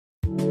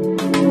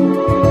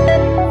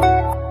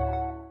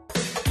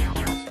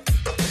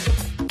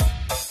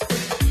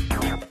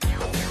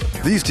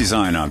These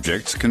design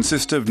objects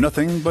consist of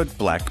nothing but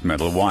black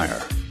metal wire.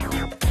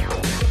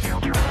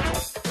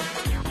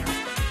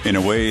 In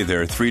a way,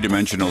 they're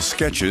three-dimensional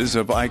sketches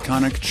of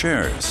iconic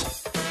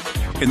chairs.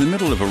 In the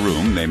middle of a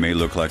room, they may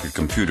look like a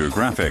computer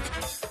graphic,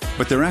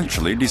 but they're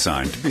actually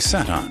designed to be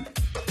sat on.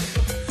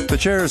 The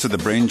chairs are the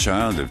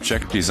brainchild of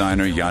Czech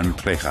designer Jan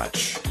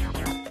Plechač.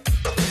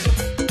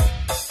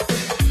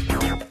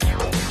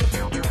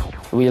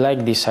 We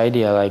like this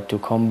idea, like to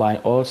combine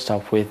old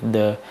stuff with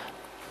the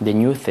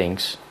new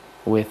things,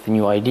 with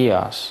new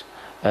ideas,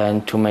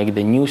 and to make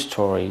the new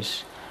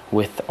stories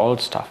with old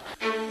stuff.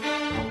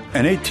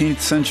 An 18th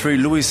century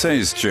Louis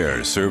XVI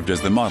chair served as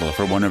the model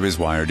for one of his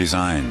wire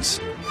designs,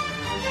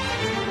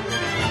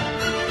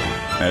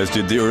 as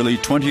did the early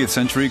 20th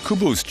century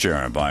Kubus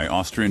chair by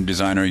Austrian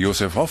designer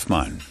Josef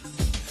Hoffmann.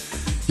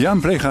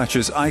 Jan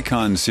Plechač's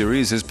Icon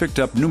series has picked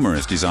up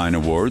numerous design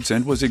awards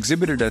and was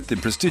exhibited at the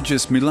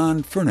prestigious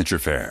Milan Furniture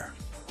Fair.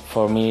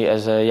 For me,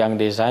 as a young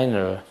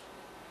designer,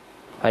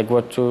 like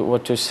what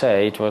to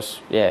say, it was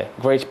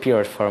great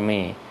period for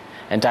me.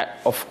 And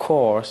of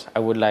course, I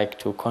would like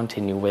to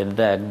continue with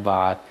that,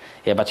 but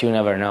you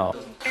never know.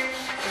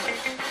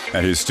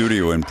 At his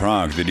studio in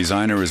Prague, the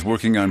designer is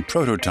working on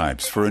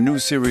prototypes for a new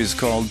series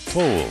called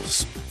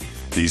Poles.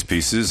 These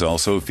pieces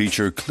also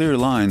feature clear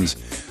lines,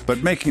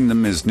 but making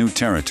them is new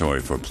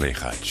territory for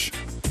Plechač.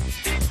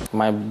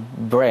 My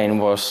brain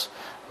was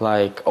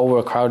like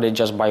overcrowded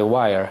just by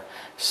wire,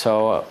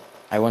 so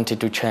I wanted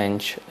to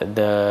change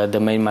the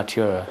main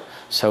material.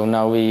 So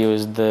now we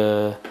use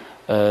the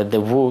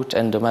wood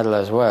and the metal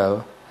as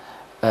well,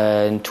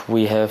 and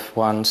we have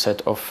one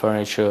set of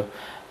furniture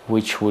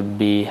which would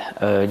be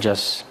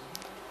just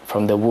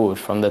from the wood,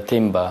 from the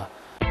timber.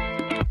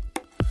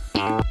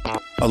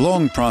 A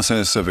long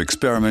process of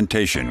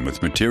experimentation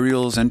with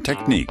materials and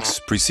techniques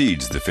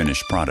precedes the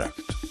finished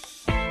product.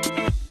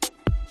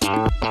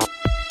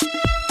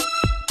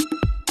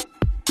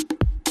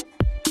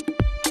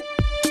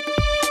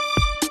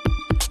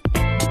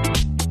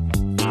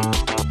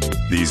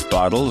 These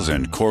bottles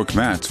and cork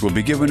mats will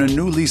be given a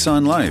new lease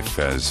on life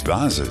as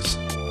vases.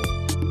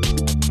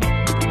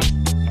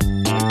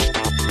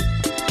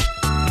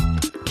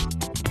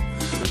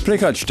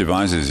 Plechač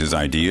devises his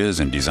ideas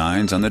and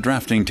designs on the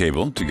drafting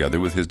table together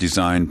with his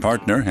design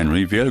partner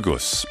Henry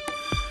Vielgus.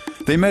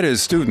 They met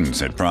as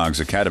students at Prague's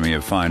Academy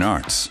of Fine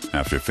Arts.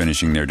 After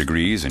finishing their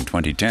degrees in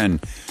 2010,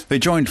 they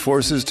joined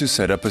forces to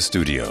set up a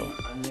studio.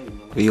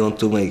 We want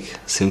to make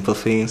simple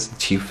things,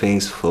 cheap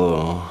things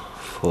for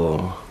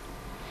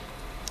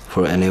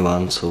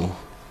anyone, so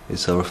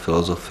it's our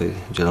philosophy,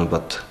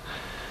 but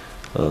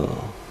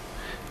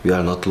we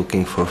are not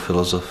looking for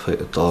philosophy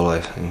at all, I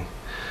think.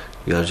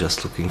 We are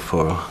just looking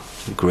for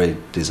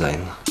great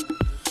design.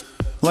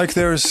 Like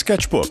their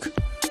sketchbook,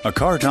 a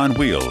cart on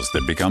wheels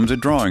that becomes a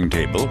drawing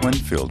table when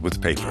filled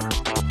with paper.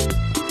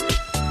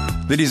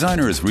 The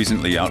designer has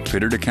recently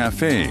outfitted a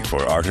cafe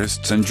for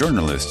artists and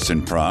journalists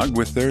in Prague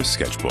with their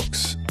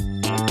sketchbooks.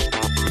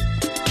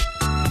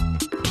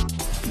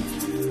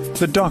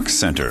 The Dock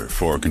Center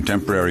for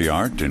Contemporary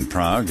Art in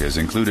Prague has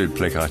included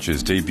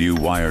Plechač's debut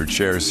wire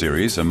chair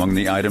series among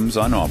the items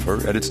on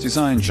offer at its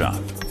design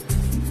shop.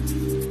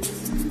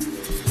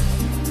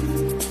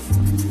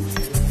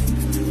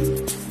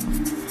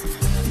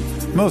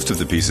 Most of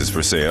the pieces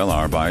for sale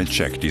are by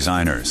Czech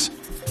designers.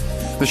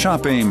 The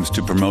shop aims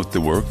to promote the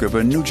work of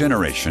a new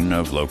generation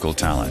of local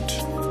talent.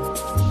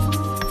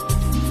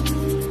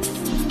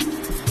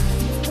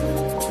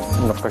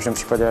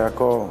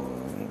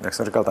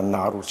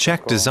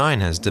 Czech design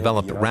has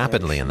developed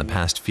rapidly in the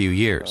past few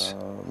years.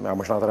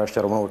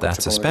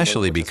 That's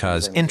especially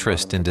because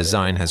interest in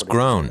design has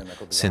grown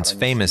since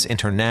famous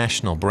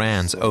international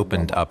brands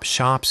opened up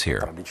shops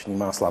here.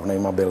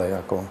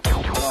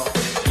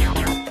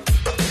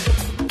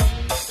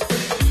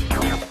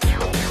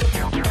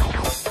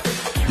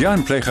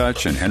 Jan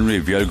Plechač and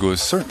Henry Vielgus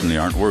certainly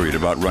aren't worried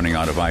about running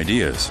out of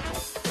ideas.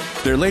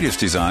 Their latest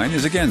design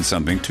is again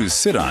something to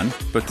sit on,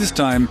 but this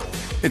time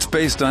it's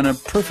based on a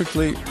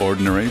perfectly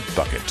ordinary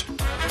bucket.